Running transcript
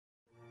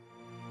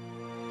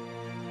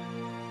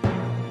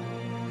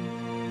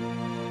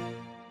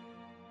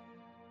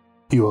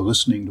You are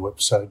listening to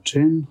episode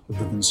 10 of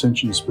the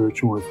Vincentian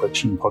Spiritual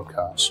Reflection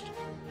Podcast.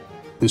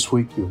 This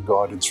week you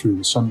are guided through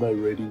the Sunday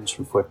readings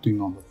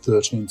reflecting on the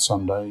 13th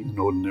Sunday in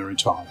Ordinary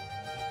Time.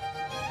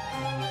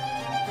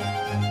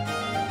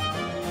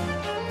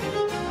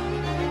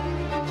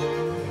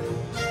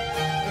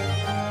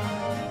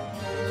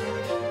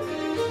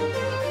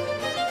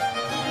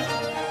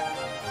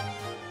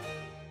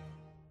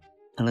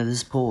 And let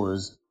us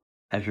pause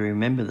as we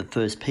remember the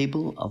first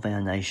people of our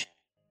nation.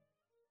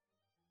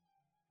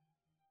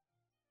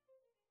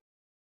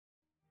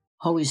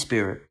 Holy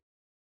Spirit,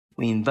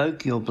 we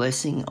invoke your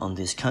blessing on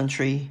this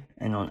country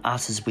and on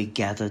us as we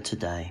gather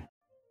today.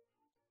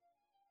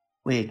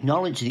 We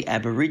acknowledge the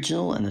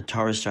Aboriginal and the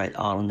Torres Strait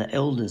Islander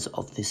elders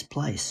of this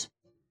place,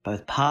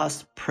 both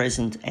past,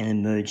 present and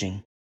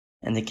emerging,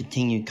 and the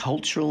continued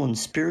cultural and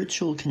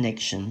spiritual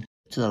connection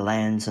to the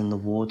lands and the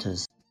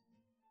waters.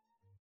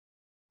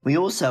 We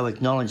also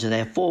acknowledge that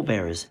our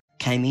forebears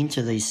came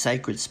into these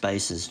sacred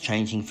spaces,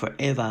 changing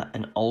forever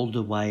an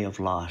older way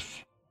of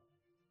life.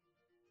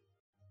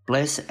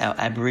 Bless our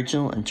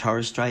Aboriginal and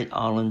Torres Strait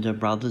Islander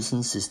brothers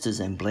and sisters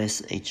and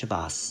bless each of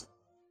us.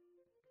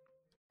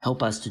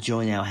 Help us to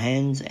join our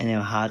hands and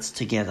our hearts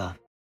together.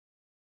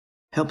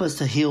 Help us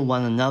to heal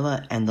one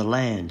another and the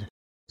land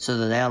so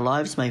that our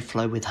lives may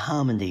flow with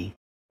harmony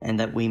and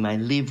that we may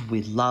live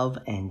with love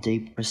and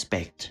deep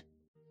respect.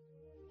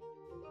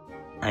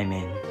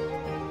 Amen.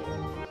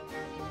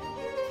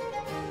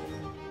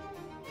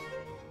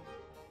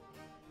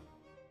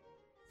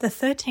 The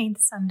 13th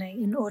Sunday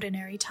in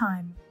Ordinary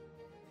Time.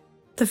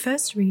 The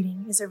first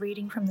reading is a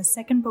reading from the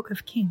second book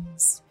of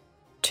Kings,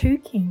 2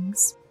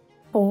 Kings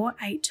 4,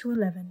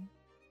 8-11,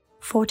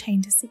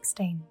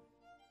 14-16.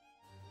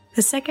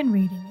 The second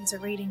reading is a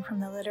reading from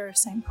the letter of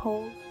St.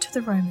 Paul to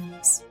the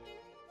Romans,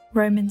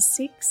 Romans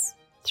 6,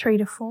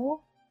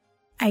 3-4,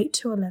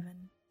 8-11.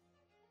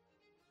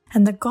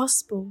 And the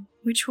Gospel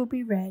which will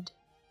be read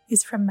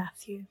is from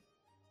Matthew.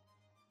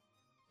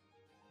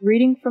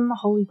 Reading from the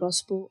Holy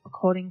Gospel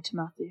according to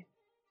Matthew.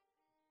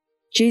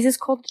 Jesus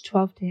called the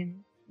 12 to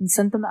him and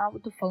sent them out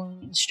with the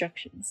following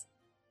instructions.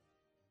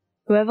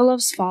 Whoever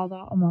loves father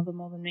or mother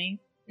more than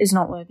me is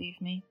not worthy of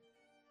me,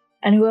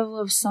 and whoever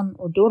loves son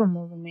or daughter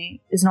more than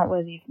me is not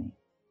worthy of me.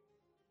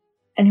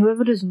 And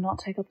whoever does not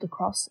take up the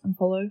cross and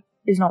follow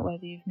is not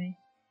worthy of me.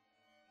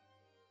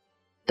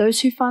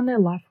 Those who find their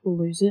life will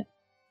lose it,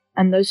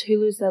 and those who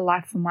lose their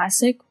life for my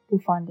sake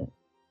will find it.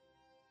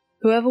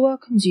 Whoever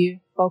welcomes you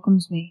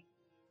welcomes me,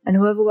 and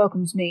whoever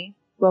welcomes me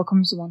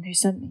welcomes the one who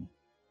sent me.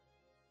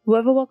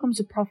 Whoever welcomes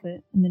a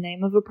prophet in the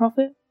name of a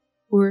prophet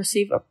will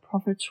receive a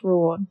prophet's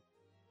reward,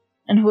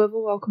 and whoever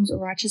welcomes a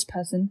righteous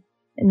person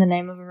in the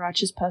name of a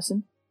righteous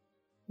person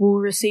will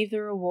receive the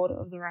reward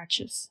of the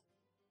righteous.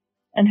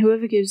 And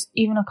whoever gives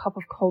even a cup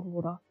of cold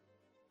water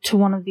to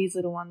one of these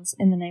little ones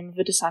in the name of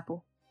a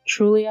disciple,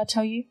 truly I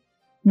tell you,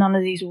 none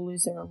of these will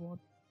lose their reward.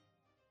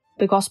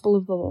 The Gospel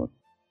of the Lord.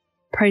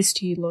 Praise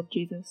to you, Lord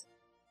Jesus.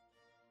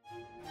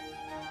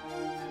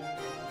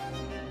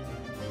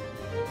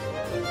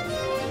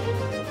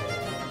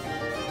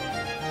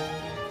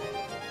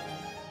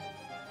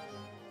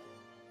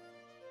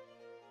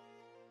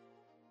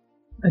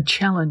 A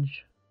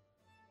challenge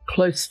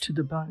close to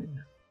the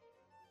bone.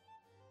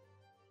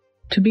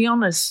 To be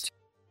honest,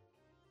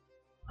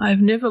 I've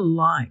never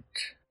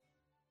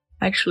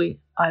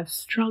I've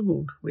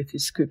struggled with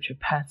this scripture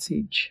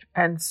passage,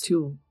 and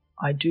still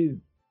I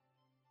do.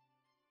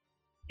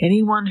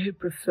 Anyone who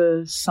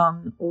prefers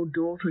son or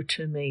daughter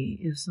to me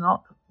is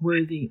not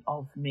worthy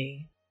of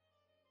me.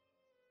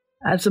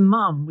 As a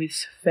mum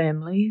with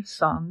family,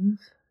 sons,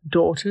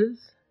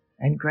 daughters,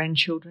 and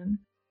grandchildren,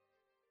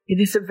 it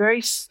is a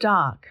very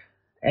stark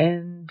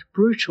and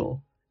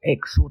brutal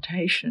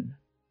exhortation.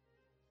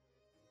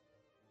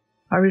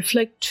 I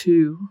reflect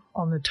too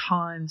on the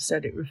times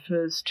that it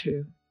refers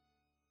to,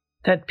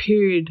 that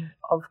period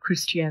of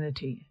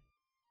Christianity,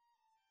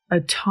 a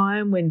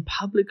time when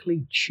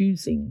publicly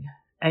choosing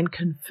and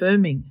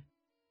confirming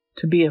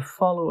to be a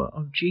follower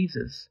of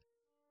Jesus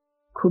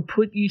could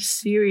put you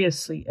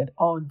seriously at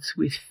odds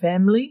with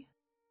family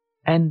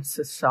and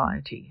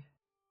society.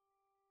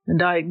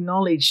 And I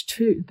acknowledge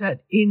too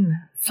that in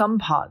some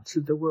parts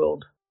of the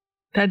world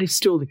that is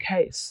still the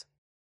case.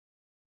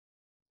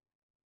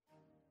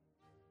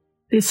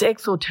 This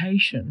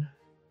exhortation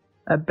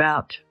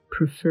about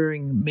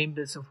preferring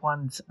members of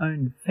one's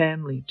own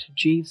family to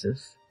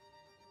Jesus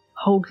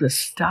holds a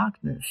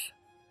starkness.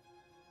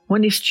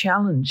 One is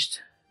challenged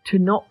to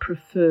not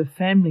prefer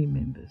family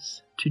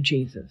members to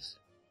Jesus.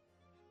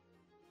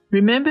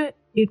 Remember,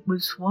 it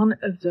was one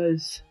of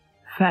those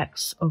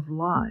facts of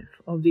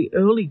life of the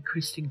early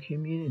Christian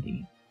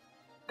community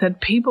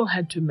that people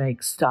had to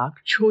make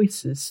stark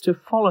choices to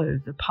follow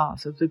the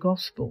path of the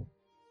gospel.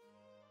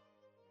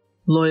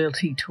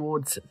 Loyalty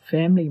towards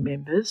family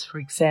members, for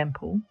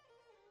example,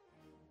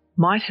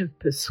 might have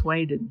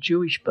persuaded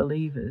Jewish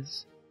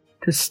believers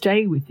to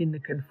stay within the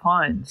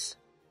confines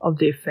of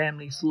their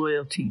family's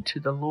loyalty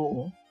to the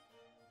law,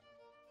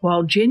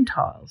 while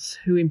Gentiles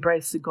who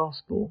embraced the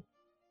gospel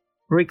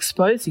or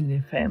exposing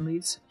their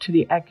families to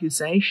the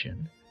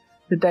accusation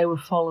that they were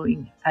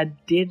following a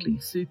deadly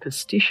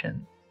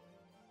superstition,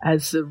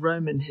 as the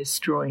Roman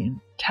historian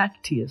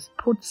Tacitus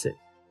puts it.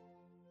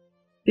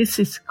 This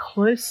is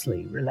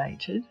closely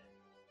related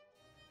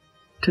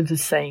to the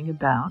saying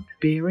about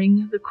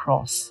bearing the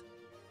cross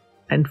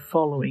and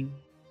following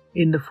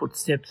in the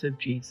footsteps of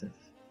Jesus.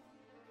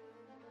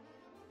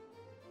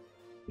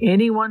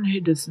 Anyone who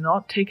does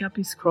not take up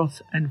his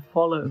cross and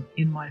follow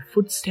in my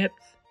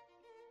footsteps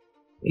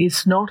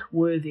is not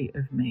worthy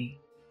of me.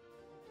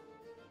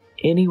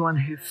 Anyone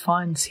who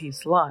finds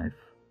his life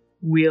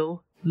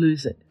will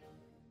lose it.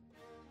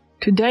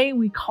 Today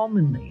we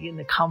commonly, in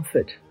the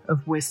comfort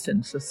of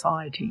Western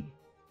society,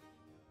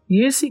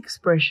 use the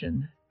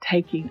expression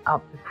taking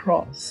up the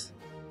cross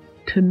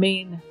to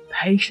mean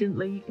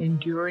patiently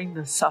enduring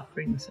the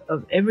sufferings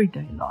of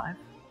everyday life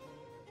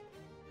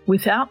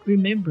without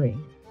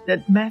remembering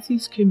that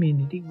Matthew's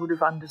community would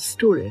have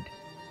understood it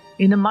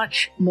in a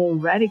much more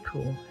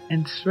radical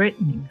and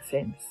threatening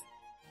sense.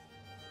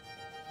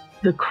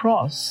 The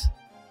cross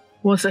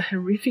was a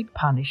horrific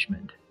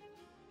punishment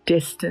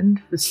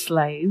destined for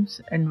slaves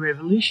and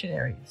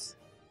revolutionaries.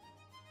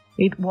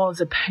 It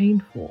was a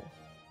painful,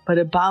 but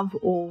above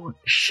all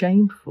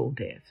shameful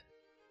death.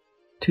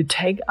 To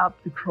take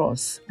up the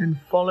cross and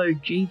follow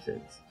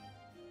Jesus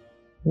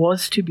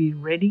was to be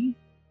ready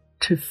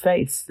to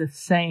face the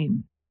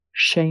same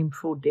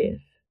shameful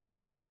death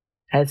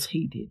as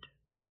he did.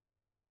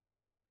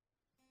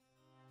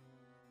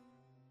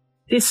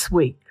 This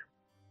week,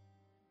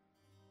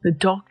 the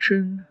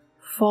doctrine,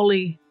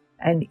 folly,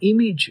 and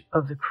image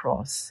of the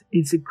cross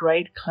is a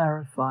great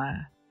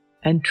clarifier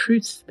and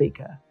truth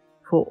speaker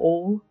for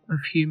all of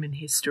human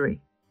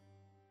history.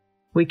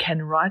 We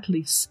can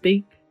rightly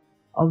speak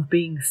of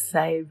being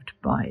saved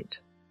by it.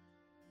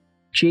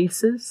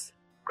 Jesus,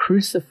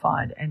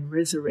 crucified and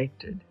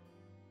resurrected,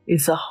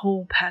 is a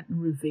whole pattern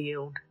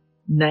revealed,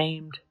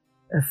 named,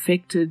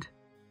 affected,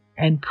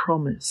 and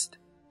promised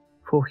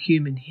for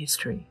human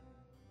history.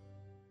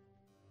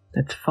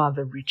 That's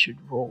Father Richard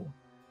Raw.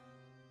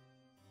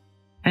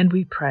 And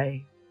we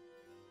pray,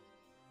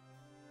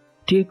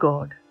 dear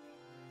God,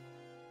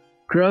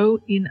 grow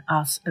in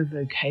us a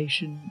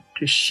vocation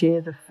to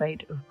share the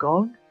fate of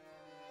God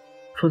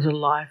for the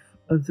life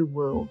of the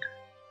world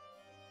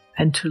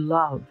and to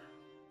love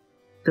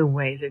the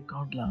way that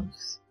God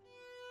loves.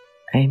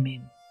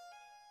 Amen.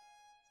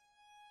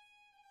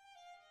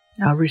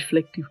 Our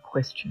reflective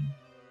question: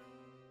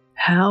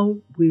 how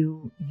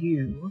will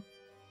you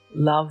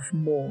love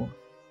more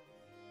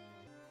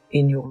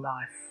in your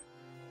life?